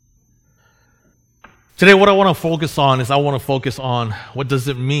Today, what I want to focus on is what does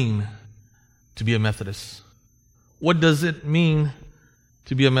it mean to be a Methodist? What does it mean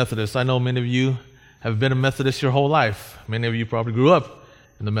to be a Methodist? I know many of you have been a Methodist your whole life. Many of you probably grew up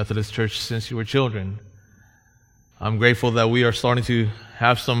in the Methodist church since you were children. I'm grateful that we are starting to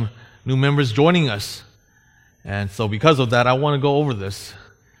have some new members joining us. And so because of that, I want to go over this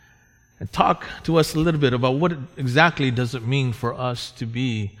and talk to us a little bit about what exactly does it mean for us to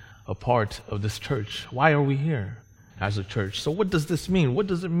be a part of this church. Why are we here as a church? So what does this mean? What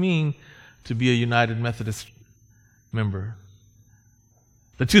does it mean to be a United Methodist member?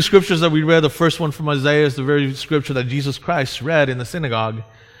 The two scriptures that we read, the first one from Isaiah is the very scripture that Jesus Christ read in the synagogue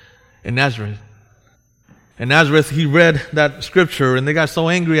in Nazareth. In Nazareth, he read that scripture and they got so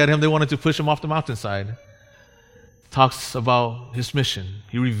angry at him they wanted to push him off the mountainside. It talks about his mission.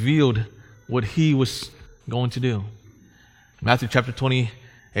 He revealed what he was going to do. Matthew chapter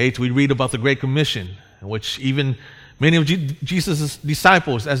 28, we read about the Great Commission, in which even many of Jesus'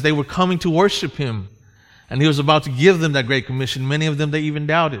 disciples, as they were coming to worship him, and he was about to give them that Great Commission, many of them, they even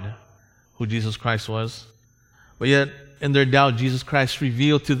doubted who Jesus Christ was. But yet, in their doubt, Jesus Christ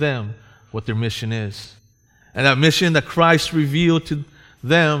revealed to them what their mission is. And that mission that Christ revealed to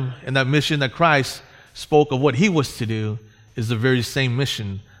them, and that mission that Christ spoke of what he was to do, is the very same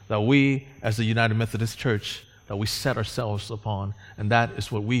mission that we, as the United Methodist Church, that we set ourselves upon. And that is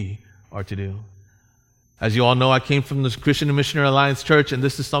what we are to do. As you all know, I came from the Christian and Missionary Alliance Church, and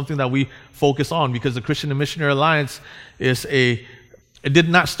this is something that we focus on because the Christian and Missionary Alliance it did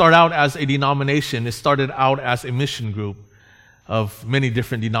not start out as a denomination. It started out as a mission group of many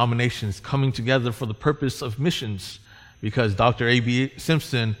different denominations coming together for the purpose of missions. Because Dr. A.B.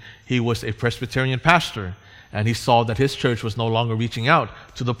 Simpson, he was a Presbyterian pastor, and he saw that his church was no longer reaching out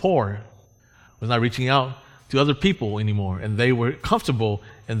to the poor, was not reaching out to other people anymore, and they were comfortable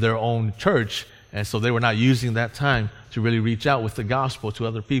in their own church. And so they were not using that time to really reach out with the gospel to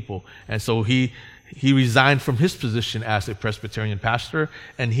other people. And so he resigned from his position as a Presbyterian pastor,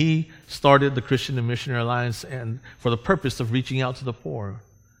 and he started the Christian and Missionary Alliance and for the purpose of reaching out to the poor,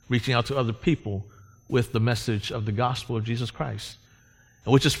 reaching out to other people with the message of the gospel of Jesus Christ,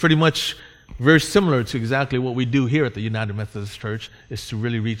 which is pretty much very similar to exactly what we do here at the United Methodist Church, is to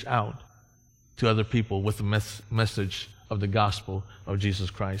really reach out to other people with the message of the gospel of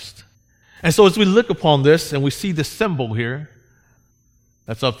Jesus Christ. And so as we look upon this and we see the symbol here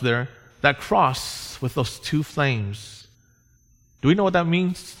that's up there, that cross with those two flames, do we know what that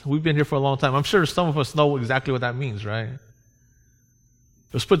means? We've been here for a long time. I'm sure some of us know exactly what that means, right?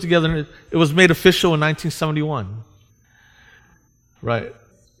 It was put together, it was made official in 1971. Right.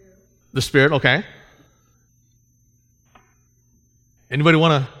 The Spirit, okay. Anybody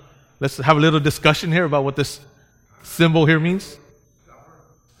want to, let's have a little discussion here about what this symbol here means?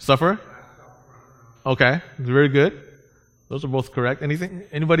 Suffer? Okay, very good. Those are both correct.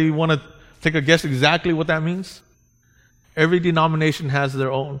 Anybody want to take a guess exactly what that means? Every denomination has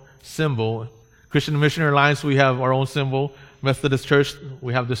their own symbol. Christian Missionary Alliance, we have our own symbol. Methodist Church,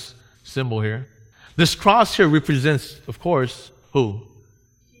 we have this symbol here. This cross here represents, of course, who?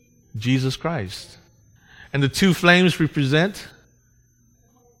 Jesus Christ. And the two flames represent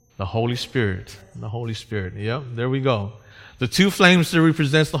the Holy Spirit. The Holy Spirit. Yep, there we go. The two flames there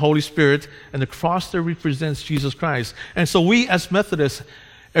represents the Holy Spirit, and the cross there represents Jesus Christ. And so we as Methodists,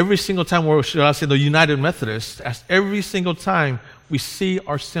 every single time, or should I say the United Methodists, as every single time we see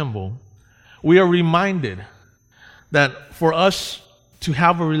our symbol, we are reminded that for us to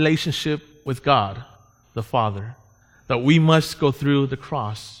have a relationship with God, the Father, that we must go through the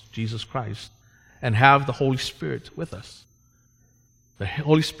cross, Jesus Christ, and have the Holy Spirit with us. The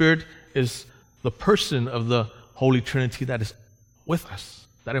Holy Spirit is the person of the Holy Trinity that is with us,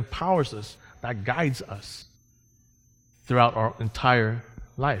 that empowers us, that guides us throughout our entire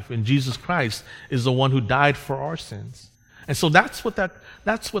life. And Jesus Christ is the one who died for our sins. And so that's what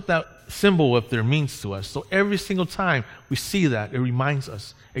that symbol up there means to us. So every single time we see that, it reminds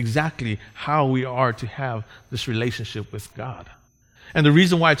us exactly how we are to have this relationship with God. And the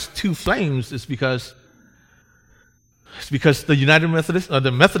reason why it's two flames is because the United Methodist,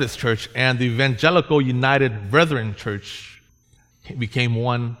 the Methodist Church, and the Evangelical United Brethren Church became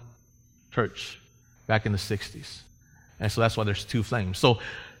one church back in the 60s, and so that's why there's two flames. So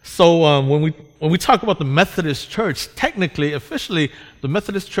when we talk about the Methodist Church, technically, officially, the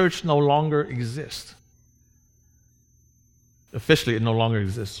Methodist Church no longer exists. Officially, it no longer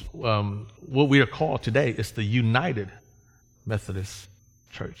exists. What we are called today is the United Methodist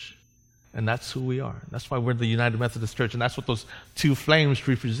Church. And that's who we are. That's why we're the United Methodist Church. And that's what those two flames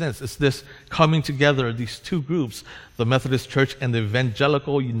represents. It's this coming together, these two groups, the Methodist Church and the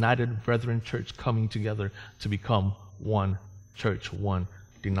Evangelical United Brethren Church, coming together to become one church, one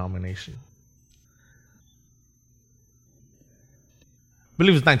denomination. I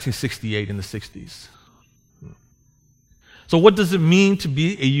believe it was 1968 in the 60s. So what does it mean to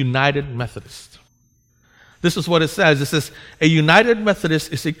be a United Methodist? This is what it says. It says, a United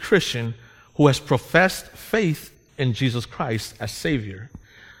Methodist is a Christian who has professed faith in Jesus Christ as Savior,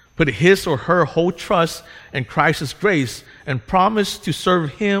 put his or her whole trust in Christ's grace, and promised to serve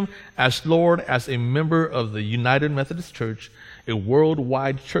Him as Lord as a member of the United Methodist Church, a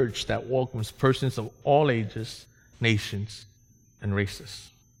worldwide church that welcomes persons of all ages, nations, and races.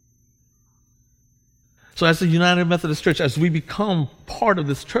 So as the United Methodist Church, as we become part of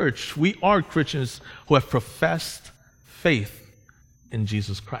this church, we are Christians who have professed faith in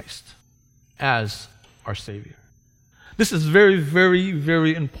Jesus Christ as our Savior. This is very, very,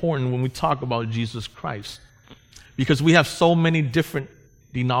 very important when we talk about Jesus Christ, because we have so many different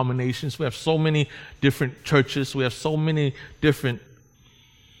denominations, we have so many different churches, we have so many different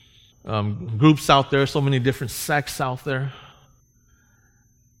groups out there, so many different sects out there,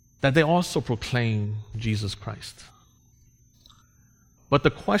 that they also proclaim Jesus Christ. But the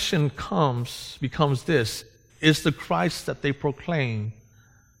question becomes this: is the Christ that they proclaim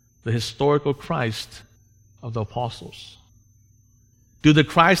the historical Christ of the apostles? Do the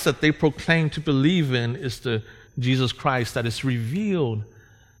Christ that they proclaim to believe in is the Jesus Christ that is revealed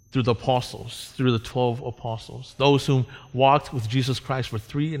through the apostles, through the 12 apostles, those whom walked with Jesus Christ for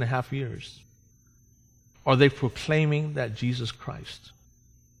 3.5 years? Are they proclaiming that Jesus Christ?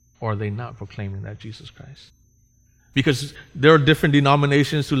 Or are they not proclaiming that Jesus Christ? Because there are different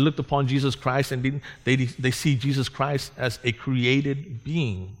denominations who looked upon Jesus Christ and they see Jesus Christ as a created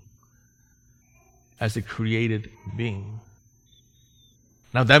being. As a created being.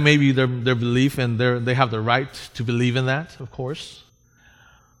 Now that may be their belief, and they have the right to believe in that, of course.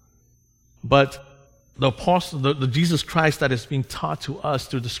 But the Jesus Christ that is being taught to us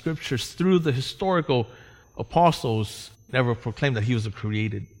through the scriptures, through the historical apostles, never proclaimed that He was a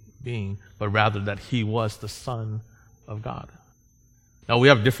created being, but rather that He was the Son of God. Now we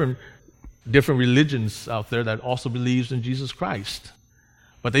have different religions out there that also believes in Jesus Christ,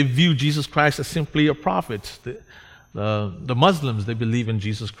 but they view Jesus Christ as simply a prophet. The Muslims, they believe in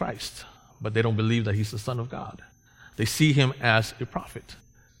Jesus Christ, but they don't believe that He's the Son of God. They see Him as a prophet,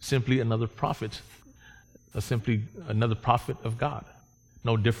 simply another prophet, simply another prophet of God.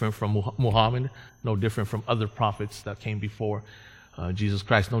 No different from Muhammad, no different from other prophets that came before Jesus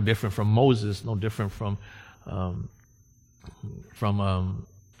Christ, no different from Moses, no different from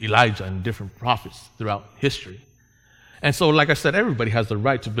Elijah and different prophets throughout history. And so, like I said, everybody has the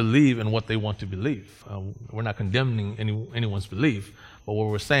right to believe in what they want to believe. We're not condemning anyone's belief, but what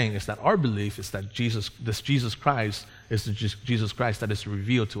we're saying is that our belief is that this Jesus Christ is the Jesus Christ that is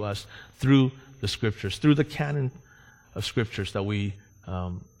revealed to us through the Scriptures, through the canon of Scriptures that we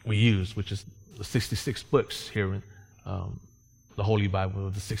use, which is the 66 books here in the Holy Bible,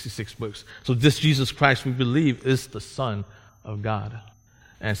 the 66 books. So this Jesus Christ, we believe, is the Son of God.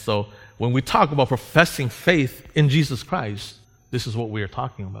 And so when we talk about professing faith in Jesus Christ, this is what we are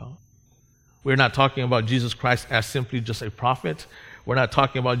talking about. We're not talking about Jesus Christ as simply just a prophet. We're not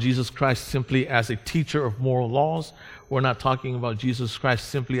talking about Jesus Christ simply as a teacher of moral laws. We're not talking about Jesus Christ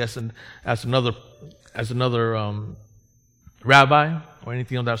simply as another rabbi or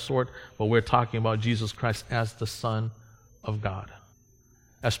anything of that sort, but we're talking about Jesus Christ as the Son of God,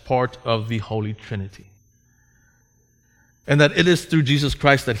 as part of the Holy Trinity. And that it is through Jesus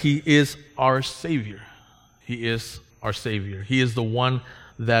Christ that He is our Savior. He is our Savior. He is the one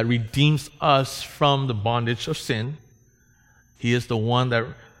that redeems us from the bondage of sin. He is the one that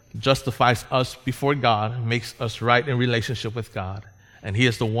justifies us before God, makes us right in relationship with God. And He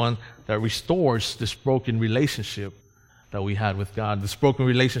is the one that restores this broken relationship that we had with God, this broken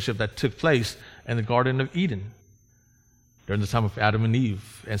relationship that took place in the Garden of Eden during the time of Adam and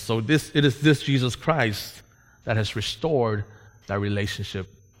Eve. And so it is this Jesus Christ that has restored that relationship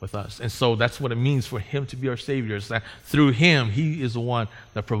with us. And so that's what it means for Him to be our Savior, is that through Him, He is the one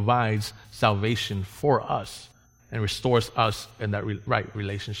that provides salvation for us and restores us in that right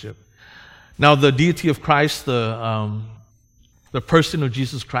relationship. Now, the deity of Christ, the person of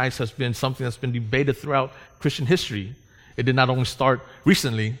Jesus Christ, has been something that's been debated throughout Christian history. It did not only start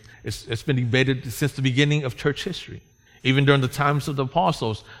recently, it's been debated since the beginning of church history. Even during the times of the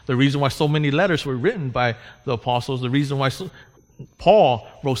apostles, the reason why so many letters were written by the apostles, the reason why Paul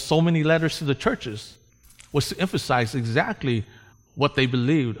wrote so many letters to the churches was to emphasize exactly what they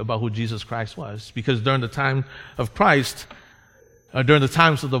believed about who Jesus Christ was. Because during the time of Christ, during the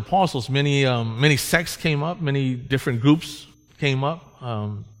times of the apostles, many sects came up, many different groups came up.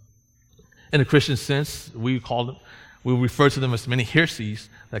 In a Christian sense, we refer to them as many heresies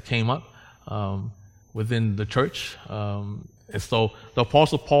that came up within the church. And so the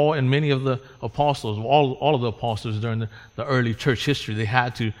Apostle Paul and many of the apostles, all of the apostles during the early church history, they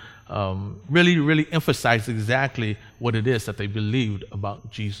had to really, really emphasize exactly what it is that they believed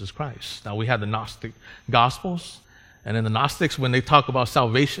about Jesus Christ. Now, we have the Gnostic Gospels, and in the Gnostics, when they talk about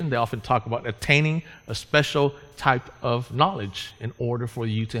salvation, they often talk about attaining a special type of knowledge in order for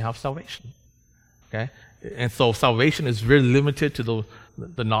you to have salvation. Okay? And so salvation is very limited to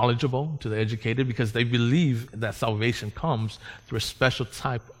the knowledgeable, to the educated, because they believe that salvation comes through a special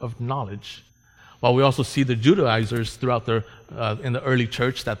type of knowledge. While we also see the Judaizers throughout in the early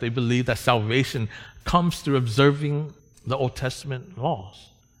church that they believe that salvation comes through observing the Old Testament laws.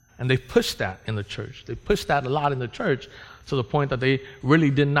 And they pushed that in the church. They pushed that a lot in the church to the point that they really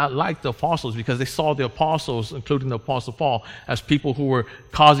did not like the apostles, because they saw the apostles, including the Apostle Paul, as people who were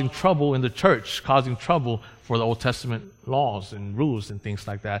causing trouble in the church, causing trouble for the Old Testament laws and rules and things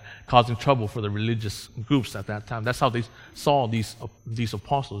like that, causing trouble for the religious groups at that time. That's how they saw these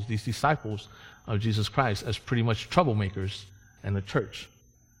apostles, these disciples of Jesus Christ, as pretty much troublemakers in the church.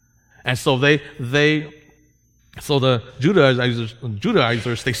 And so so the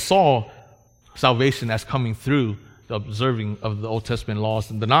Judaizers, they saw salvation as coming through the observing of the Old Testament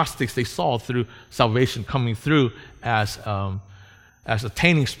laws. And the Gnostics, they saw through salvation coming through as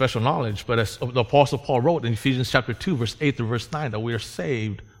attaining special knowledge. But as the Apostle Paul wrote in Ephesians chapter 2, verse 8 through verse 9, that we are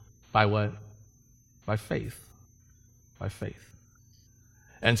saved by what? By faith. By faith.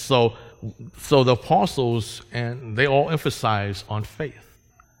 And so the apostles, and they all emphasize on faith.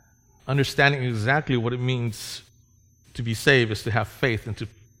 Understanding exactly what it means to be saved is to have faith and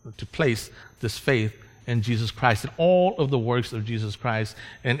to place this faith in Jesus Christ and all of the works of Jesus Christ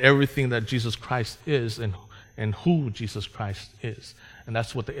and everything that Jesus Christ is and who Jesus Christ is. And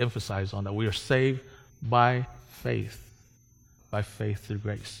that's what they emphasize on, that we are saved by faith through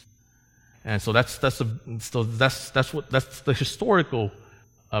grace. And so that's the historical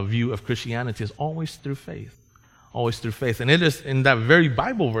view of Christianity, is always through faith. Always through faith. And it is in that very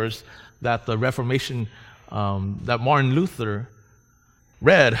Bible verse that the Reformation, that Martin Luther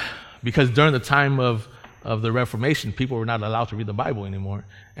read, because during the time of the Reformation, people were not allowed to read the Bible anymore.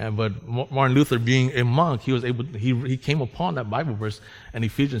 But Martin Luther, being a monk, he came upon that Bible verse in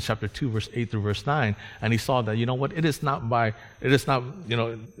Ephesians chapter 2, verse 8 through verse 9, and he saw that,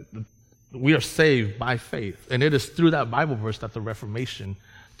 we are saved by faith. And it is through that Bible verse that the Reformation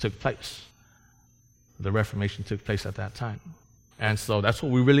took place. The Reformation took place at that time. And so that's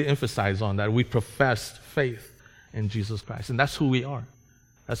what we really emphasize on, that we profess faith in Jesus Christ. And that's who we are.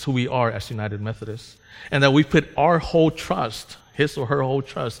 That's who we are as United Methodists. And that we put our whole trust, his or her whole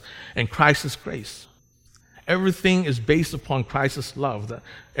trust, in Christ's grace. Everything is based upon Christ's love. That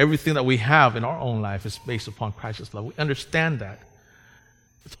everything that we have in our own life is based upon Christ's love. We understand that.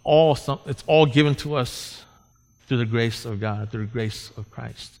 It's all given to us through the grace of God, through the grace of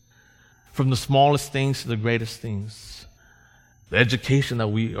Christ. From the smallest things to the greatest things. The education that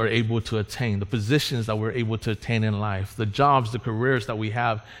we are able to attain, the positions that we're able to attain in life, the jobs, the careers that we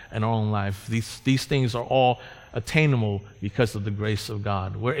have in our own life, these things are all attainable because of the grace of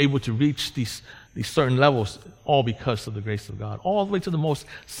God. We're able to reach these certain levels all because of the grace of God. All the way to the most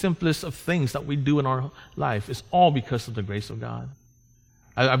simplest of things that we do in our life is all because of the grace of God.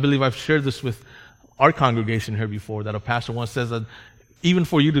 I believe I've shared this with our congregation here before, that a pastor once says that even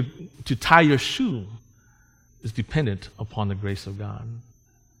for you to tie your shoe is dependent upon the grace of God.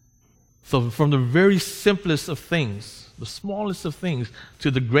 So from the very simplest of things, the smallest of things,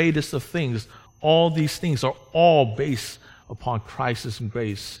 to the greatest of things, all these things are all based upon Christ's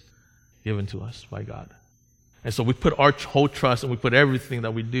grace given to us by God. And so we put our whole trust and we put everything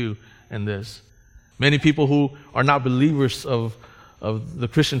that we do in this. Many people who are not believers of the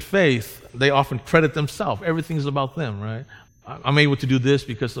Christian faith, they often credit themselves. Everything's about them, right? I'm able to do this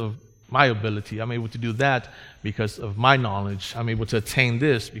because of my ability. I'm able to do that because of my knowledge. I'm able to attain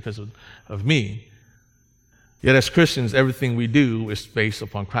this because of me. Yet as Christians, everything we do is based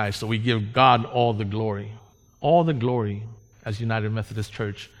upon Christ. So we give God all the glory. All the glory as United Methodist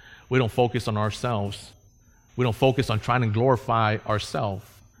Church. We don't focus on ourselves. We don't focus on trying to glorify ourselves.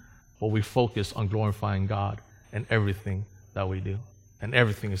 But we focus on glorifying God in everything that we do. And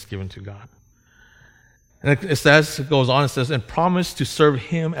everything is given to God. And it goes on, it says, and promise to serve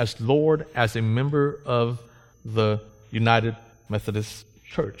him as Lord as a member of the United Methodist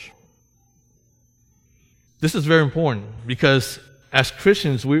Church. This is very important because as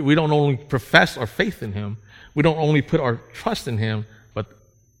Christians, we don't only profess our faith in him, we don't only put our trust in him,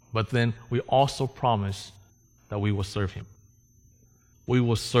 but then we also promise that we will serve him. We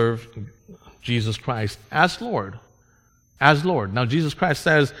will serve Jesus Christ as Lord. As Lord. Now, Jesus Christ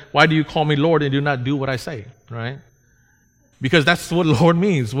says, why do you call me Lord and do not do what I say? Right? Because that's what Lord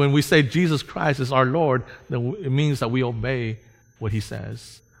means. When we say Jesus Christ is our Lord, then it means that we obey what he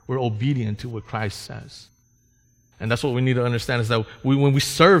says. We're obedient to what Christ says. And that's what we need to understand, is that when we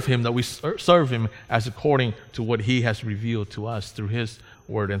serve him, that we serve him as according to what he has revealed to us through his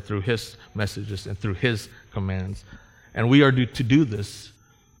word and through his messages and through his commands. And we are to do this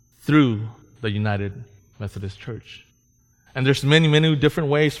through the United Methodist Church. And there's many, many different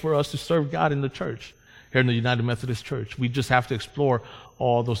ways for us to serve God in the church, here in the United Methodist Church. We just have to explore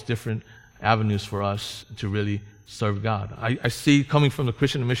all those different avenues for us to really serve God. I see, coming from the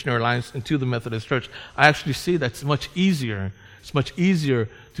Christian Missionary Alliance into the Methodist Church, I actually see that it's much easier. It's much easier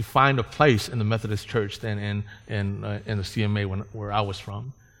to find a place in the Methodist Church than in the CMA where I was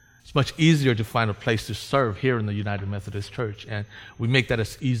from. It's much easier to find a place to serve here in the United Methodist Church, and we make that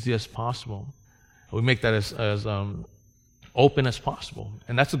as easy as possible. We make that as open as possible,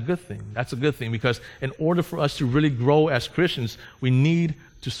 and that's a good thing. That's a good thing, because in order for us to really grow as Christians, we need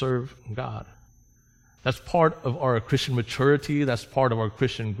to serve God. That's part of our Christian maturity. That's part of our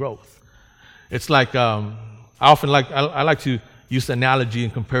Christian growth. It's like I like to use the analogy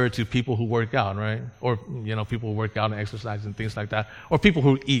and compare it to people who work out, right? Or people who work out and exercise and things like that. Or people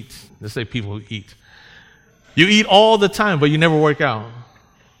who eat. Let's say people who eat. You eat all the time, but you never work out.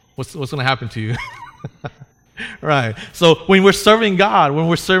 What's going to happen to you? Right. So when we're serving God,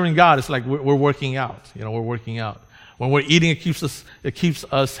 it's like we're working out. We're working out. When we're eating, it keeps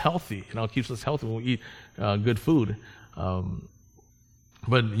us healthy. It keeps us healthy when we eat good food.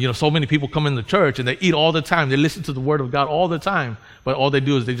 But so many people come in the church and they eat all the time. They listen to the Word of God all the time, but all they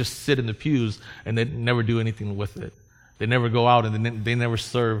do is they just sit in the pews and they never do anything with it. They never go out and they never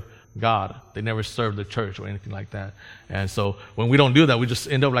serve God. They never serve the church or anything like that. And so when we don't do that, we just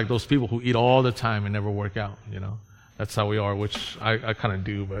end up like those people who eat all the time and never work out. That's how we are, which I kind of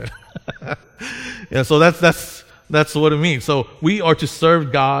do, but yeah. So that's what it means. So we are to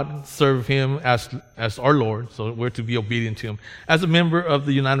serve God, serve him as our Lord. So we're to be obedient to him as a member of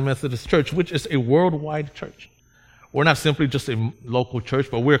the United Methodist Church, which is a worldwide church. We're not simply just a local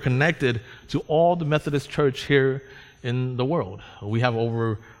church, but we're connected to all the Methodist Church here in the world. We have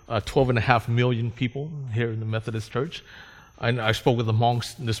over 12.5 million people here in the Methodist Church. I spoke with the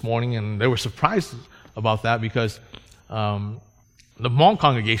monks this morning, and they were surprised about that, because the Hmong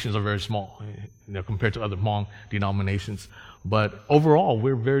congregations are very small, compared to other Hmong denominations. But overall,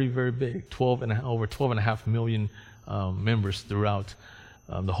 we're very, very big. Over 12.5 million members throughout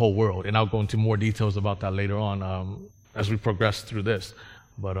the whole world. And I'll go into more details about that later on as we progress through this.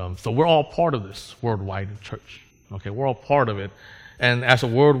 But so we're all part of this worldwide church. Okay, we're all part of it. And as a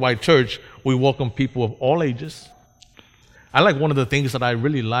worldwide church, we welcome people of all ages. I like one of the things that I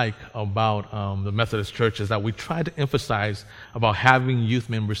really like about the Methodist Church is that we try to emphasize about having youth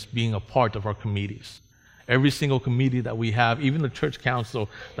members being a part of our committees. Every single committee that we have, even the church council,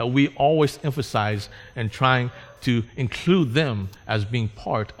 that we always emphasize and trying to include them as being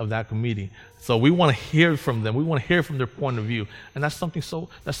part of that committee. So we want to hear from them. We want to hear from their point of view, and that's something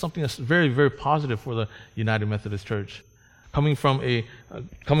that's very, very positive for the United Methodist Church. Coming from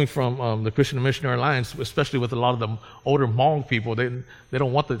the Christian Missionary Alliance, especially with a lot of the older Hmong people, they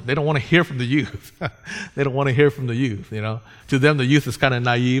don't want to hear from the youth. They don't want to hear from the youth. To them, the youth is kind of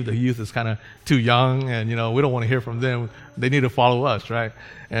naive. The youth is kind of too young, and we don't want to hear from them. They need to follow us, right?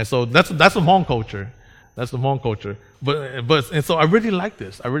 And so that's the Hmong culture. That's the Hmong culture. But so I really like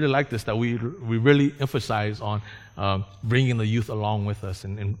this. I really like this, that we really emphasize on bringing the youth along with us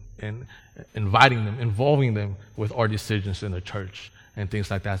and inviting them, involving them with our decisions in the church and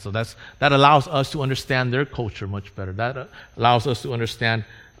things like that. So that allows us to understand their culture much better. That allows us to understand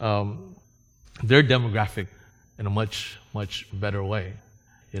their demographic in a much, much better way.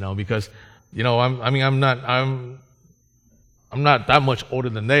 Because I'm not that much older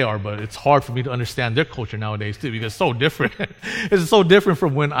than they are, but it's hard for me to understand their culture nowadays too, because it's so different. It's so different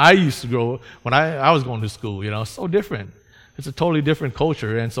from when I used to grow, when I was going to school. It's so different. It's a totally different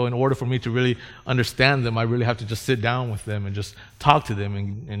culture, and so in order for me to really understand them, I really have to just sit down with them and just talk to them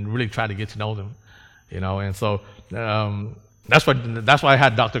and really try to get to know them. And so that's why I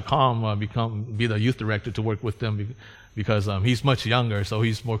had Dr. Kham be the youth director to work with them, because he's much younger, so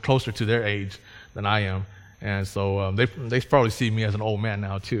he's more closer to their age than I am. And so they probably see me as an old man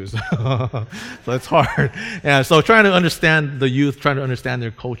now too. So, so it's hard. And so trying to understand the youth, trying to understand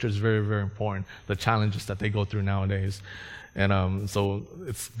their culture is very, very important, the challenges that they go through nowadays. And so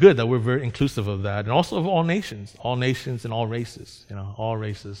it's good that we're very inclusive of that, and also of all nations and all races, all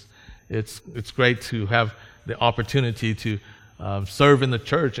races. It's great to have the opportunity to serve in the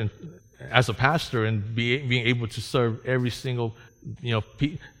church and as a pastor, and being able to serve every single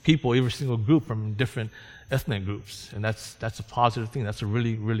people, every single group from different ethnic groups, and that's a positive thing. That's a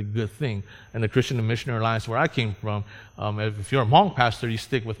really, really good thing. And the Christian and Missionary Alliance, where I came from, if you're a Hmong pastor, you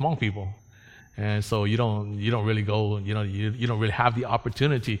stick with Hmong people, and so you don't really go, you don't really have the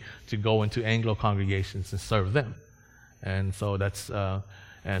opportunity to go into Anglo congregations and serve them, and so that's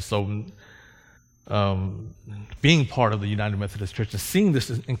being part of the United Methodist Church and seeing this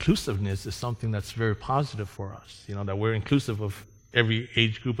inclusiveness is something that's very positive for us. That we're inclusive of every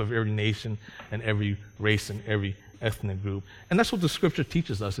age group, of every nation, and every race and every ethnic group. And that's what the Scripture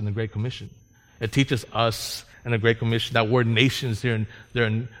teaches us in the Great Commission. It teaches us in the Great Commission, that word nations there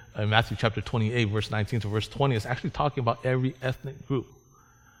in Matthew chapter 28, verse 19 to verse 20, is actually talking about every ethnic group.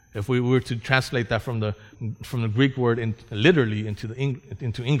 If we were to translate that from the Greek word literally into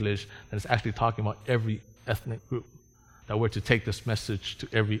English, then it's actually talking about every ethnic group. That we're to take this message to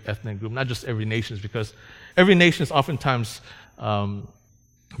every ethnic group, not just every nation, because every nation is oftentimes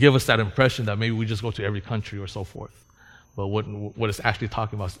give us that impression that maybe we just go to every country or so forth. But what it's actually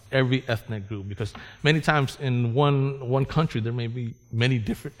talking about is every ethnic group, because many times in one country there may be many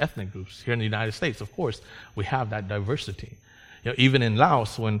different ethnic groups. Here in the United States, of course, we have that diversity. Even in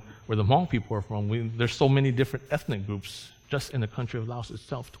Laos, where the Hmong people are from, there's so many different ethnic groups just in the country of Laos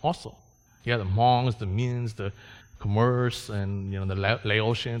itself also. You have the Hmongs, the Miens, the Khmers, and the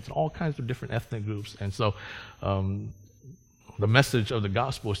Laotians, and all kinds of different ethnic groups. And so the message of the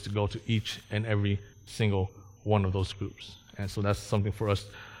gospel is to go to each and every single one of those groups. And so that's something for us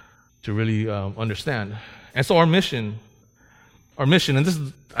to really understand. And so our mission, and this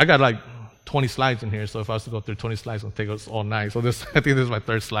is, I got like 20 slides in here, so if I was to go through 20 slides, it'll take us all night. So I think this is my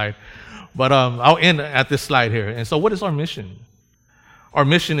third slide. But I'll end at this slide here. And so what is our mission? Our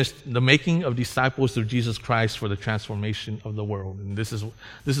mission is the making of disciples of Jesus Christ for the transformation of the world. And this is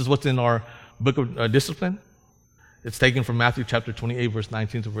what's in our book of discipline. It's taken from Matthew chapter 28, verse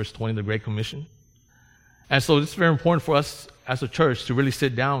 19 to verse 20, the Great Commission. And so it's very important for us as a church to really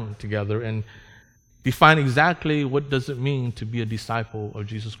sit down together and define exactly what does it mean to be a disciple of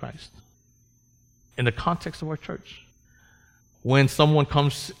Jesus Christ in the context of our church. When someone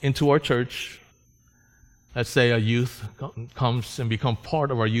comes into our church, let's say a youth comes and becomes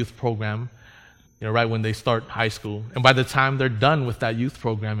part of our youth program, right when they start high school, and by the time they're done with that youth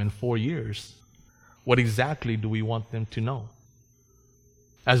program in 4 years, what exactly do we want them to know?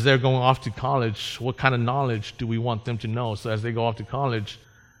 As they're going off to college, what kind of knowledge do we want them to know? So as they go off to college,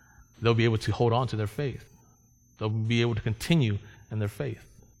 they'll be able to hold on to their faith. They'll be able to continue in their faith.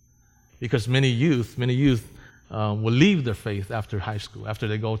 Because many youth will leave their faith after high school. After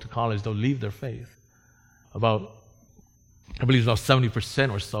they go to college, they'll leave their faith. I believe about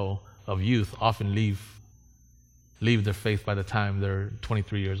 70% or so of youth often leave their faith by the time they're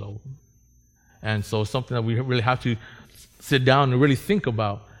 23 years old. And so something that we really have to sit down and really think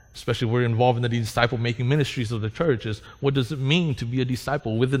about, especially if we're involved in the disciple-making ministries of the church, is what does it mean to be a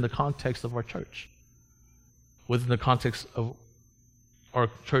disciple within the context of our church? Within the context of our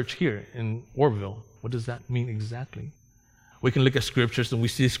church here in Orville, what does that mean exactly? We can look at scriptures and we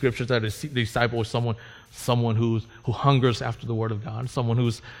see scriptures that a disciple is someone who hungers after the Word of God, someone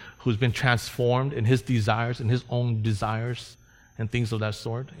who's been transformed in his desires, in his own desires, and things of that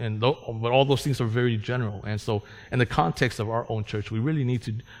sort. But all those things are very general. And so in the context of our own church, we really need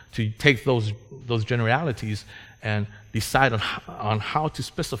to take those generalities and decide on how to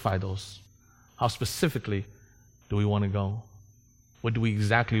specify those. How specifically do we want to go? What do we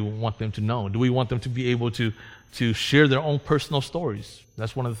exactly want them to know? Do we want them to be able to share their own personal stories?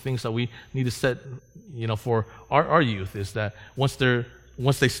 That's one of the things that we need to set, for our youth, is that once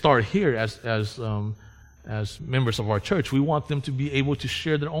they start here as members of our church, we want them to be able to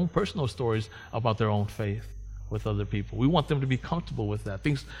share their own personal stories about their own faith with other people. We want them to be comfortable with that.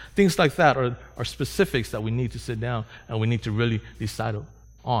 Things like that are specifics that we need to sit down and we need to really decide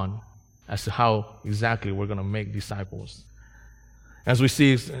on as to how exactly we're going to make disciples. As we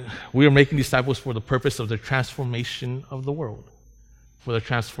see, we are making disciples for the purpose of the transformation of the world. For the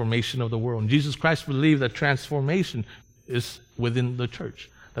transformation of the world. And Jesus Christ believed that transformation is within the church.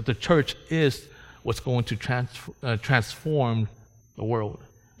 That the church is what's going to transform the world.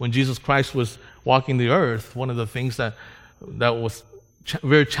 When Jesus Christ was walking the earth, one of the things that was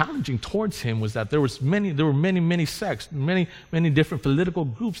very challenging towards him was that there were many sects, many different political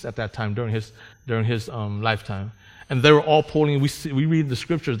groups at that time during his lifetime, and they were all pulling. We read the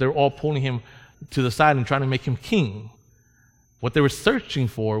scriptures; they were all pulling him to the side and trying to make him king. What they were searching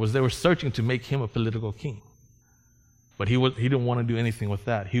for was they were searching to make him a political king, but he didn't want to do anything with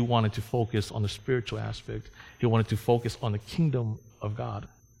that. He wanted to focus on the spiritual aspect. He wanted to focus on the kingdom of God,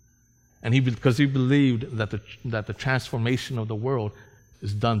 and because he believed that the transformation of the world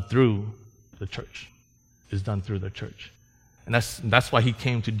is done through the church. Is done through the church. And that's why he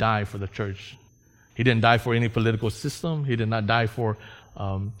came to die for the church. He didn't die for any political system. He did not die for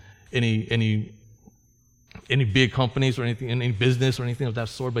any big companies or anything, any business or anything of that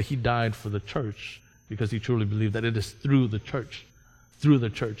sort, but he died for the church because he truly believed that it is through the church,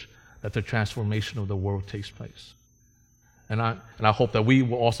 that the transformation of the world takes place. And I hope that we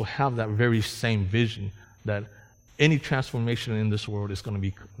will also have that very same vision, that any transformation in this world is going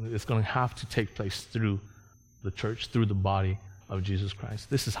to have to take place through the church, through the body of Jesus Christ.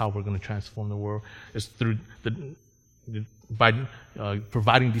 This is how we're going to transform the world. It's through by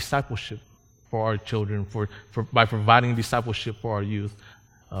providing discipleship for our children, by providing discipleship for our youth,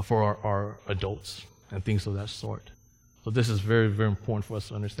 for our adults, and things of that sort. So this is very, very important for us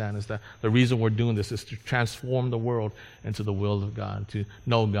to understand, is that the reason we're doing this is to transform the world into the will of God, to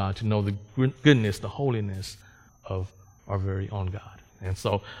know the goodness, the holiness of our very own God. And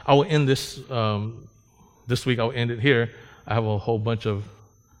so I will end this week. I'll end it here. I have a whole bunch of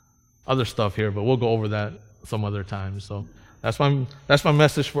other stuff here, but we'll go over that some other time. So that's my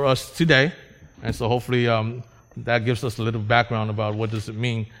message for us today. And so hopefully that gives us a little background about what does it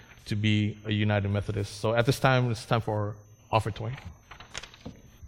mean to be a United Methodist. So at this time, it's time for our offertory.